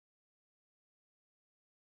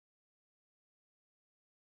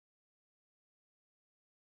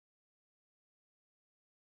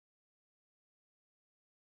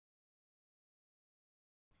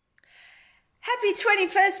Happy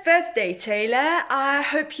 21st birthday, Taylor. I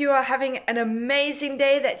hope you are having an amazing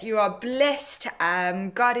day, that you are blessed.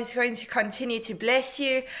 God is going to continue to bless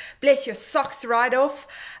you, bless your socks right off.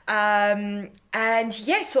 And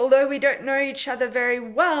yes, although we don't know each other very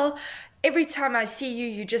well, every time I see you,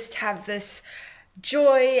 you just have this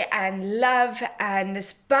joy and love and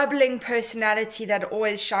this bubbling personality that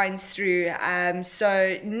always shines through.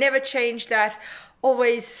 So never change that.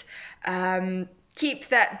 Always keep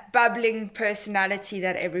that bubbling personality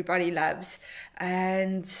that everybody loves.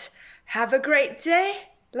 And have a great day.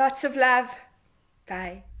 Lots of love.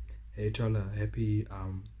 Bye. Hey Tyler, happy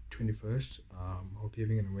 21st. Hope you're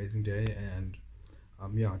having an amazing day, and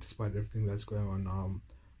yeah, despite everything that's going on,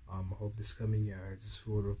 I hope this coming year is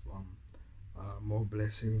full of more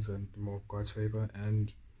blessings and more of God's favor.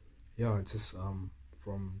 And yeah, just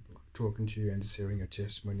from talking to you and just hearing your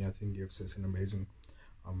testimony, I think you have such an amazing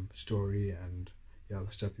story, and yeah,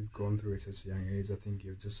 the stuff you've gone through at such a young age. I think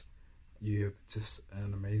you have just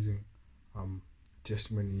an amazing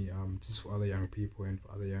testimony just for other young people and for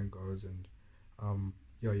other young girls. And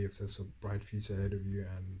yeah, you have such a bright future ahead of you,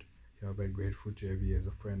 and yeah, I'm very grateful to have you as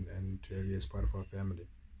a friend and to have you as part of our family.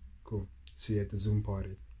 Cool. See you at the Zoom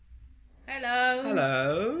party. Hello.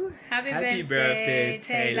 Hello. Happy birthday,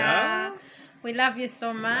 Taylor. We love you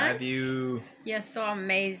so much. Love you. You're so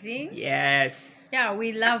amazing. Yes. Yeah,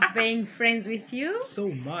 we love being friends with you. So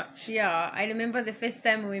much. Yeah, I remember the first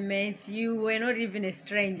time we met, you were not even a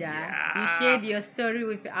stranger. Yeah. You shared your story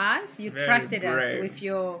with us. You Very trusted us brave.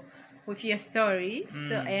 with your story.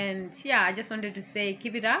 So, and yeah, I just wanted to say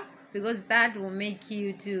keep it up, because that will make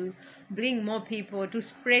you to bring more people to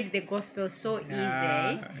spread the gospel so easy.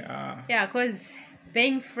 Yeah, because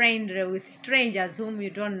being friendly with strangers whom you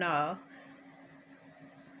don't know,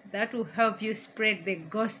 that will help you spread the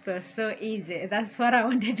gospel so easy. That's what I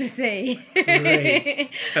wanted to say. Great.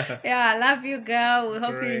 Yeah, I love you, girl. We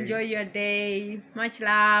hope you Great. enjoy your day. Much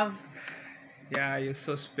love. Yeah, you're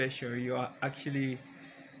so special. You are actually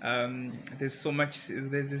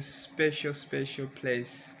there's a special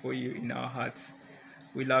place for you in our hearts.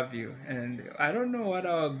 We love you, and I don't know what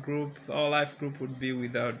our life group would be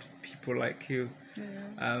without people like you.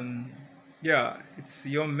 Yeah,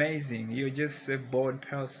 you're amazing. You're just a bold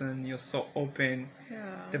person. You're so open. Yeah.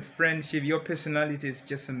 The friendship, your personality is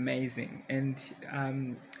just amazing. And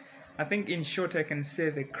I think in short I can say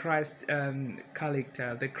the Christ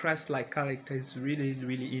character, the Christ-like character is really,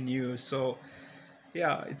 really in you. So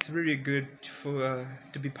yeah, it's really good for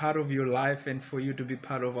to be part of your life and for you to be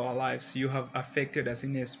part of our lives. You have affected us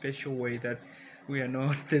in a special way that we are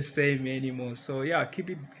not the same anymore. So yeah, keep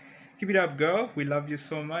it up, girl. We love you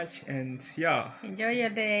so much, and yeah, Enjoy your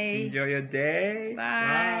day. enjoy your day.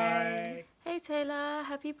 Bye. Hey Taylor,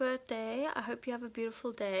 happy birthday. I hope you have a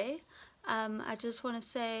beautiful day. I just want to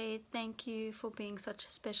say thank you for being such a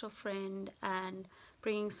special friend and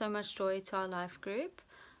bringing so much joy to our life group.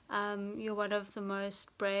 You're one of the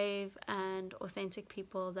most brave and authentic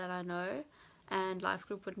people that I know, and life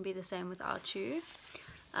group wouldn't be the same without you.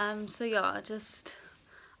 So yeah,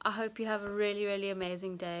 I hope you have a really, really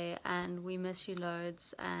amazing day, and we miss you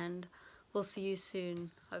loads, and we'll see you soon,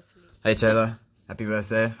 hopefully. Hey Taylor, happy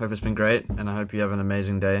birthday. Hope it's been great, and I hope you have an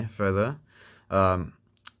amazing day further.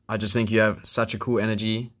 I just think you have such a cool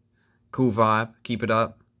energy, cool vibe. Keep it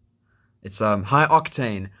up. It's high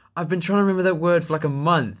octane. I've been trying to remember that word for like a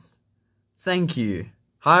month. Thank you.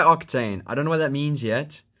 High octane. I don't know what that means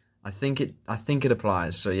yet. I think it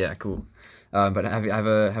applies. So yeah, cool. But have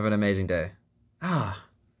an amazing day.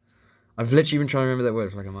 I've literally been trying to remember that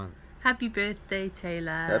word for like a month. Happy birthday,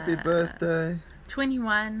 Taylor. Happy birthday.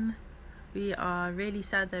 21. We are really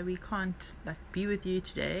sad that we can't be with you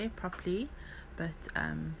today properly, but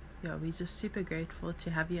yeah, we're just super grateful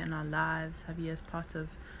to have you in our lives, have you as part of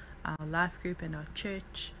our life group and our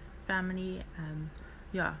church family.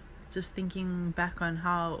 Yeah, just thinking back on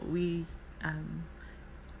how we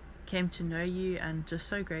came to know you, and just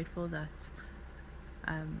so grateful that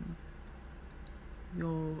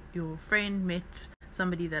your friend met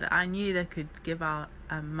somebody that I knew that could give out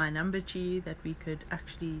my number to you, that we could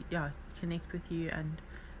actually connect with you. And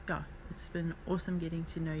yeah, it's been awesome getting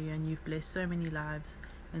to know you, and you've blessed so many lives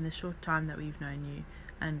in the short time that we've known you,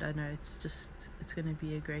 and I know it's going to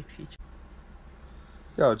be a great future.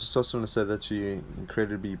 Yeah, I just also want to say that you're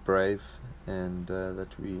incredibly brave, and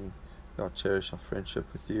that we cherish our friendship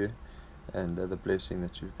with you, and the blessing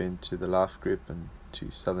that you've been to the life group and to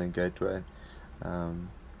Southern Gateway.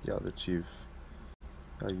 That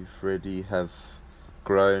you've really have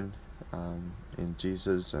grown in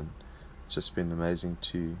Jesus, and it's just been amazing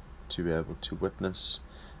to be able to witness,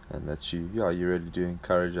 and that you really do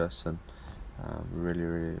encourage us, and We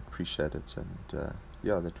really appreciate it, and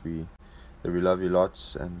that we love you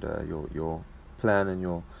lots, and your plan and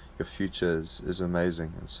your future is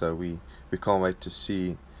amazing, and so we can't wait to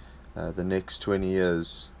see the next 20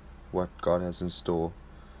 years, what God has in store.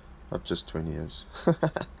 Not just 20 years,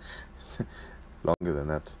 longer than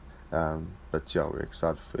that. But yeah, we're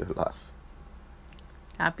excited for your life.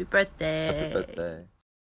 Happy birthday. Happy birthday.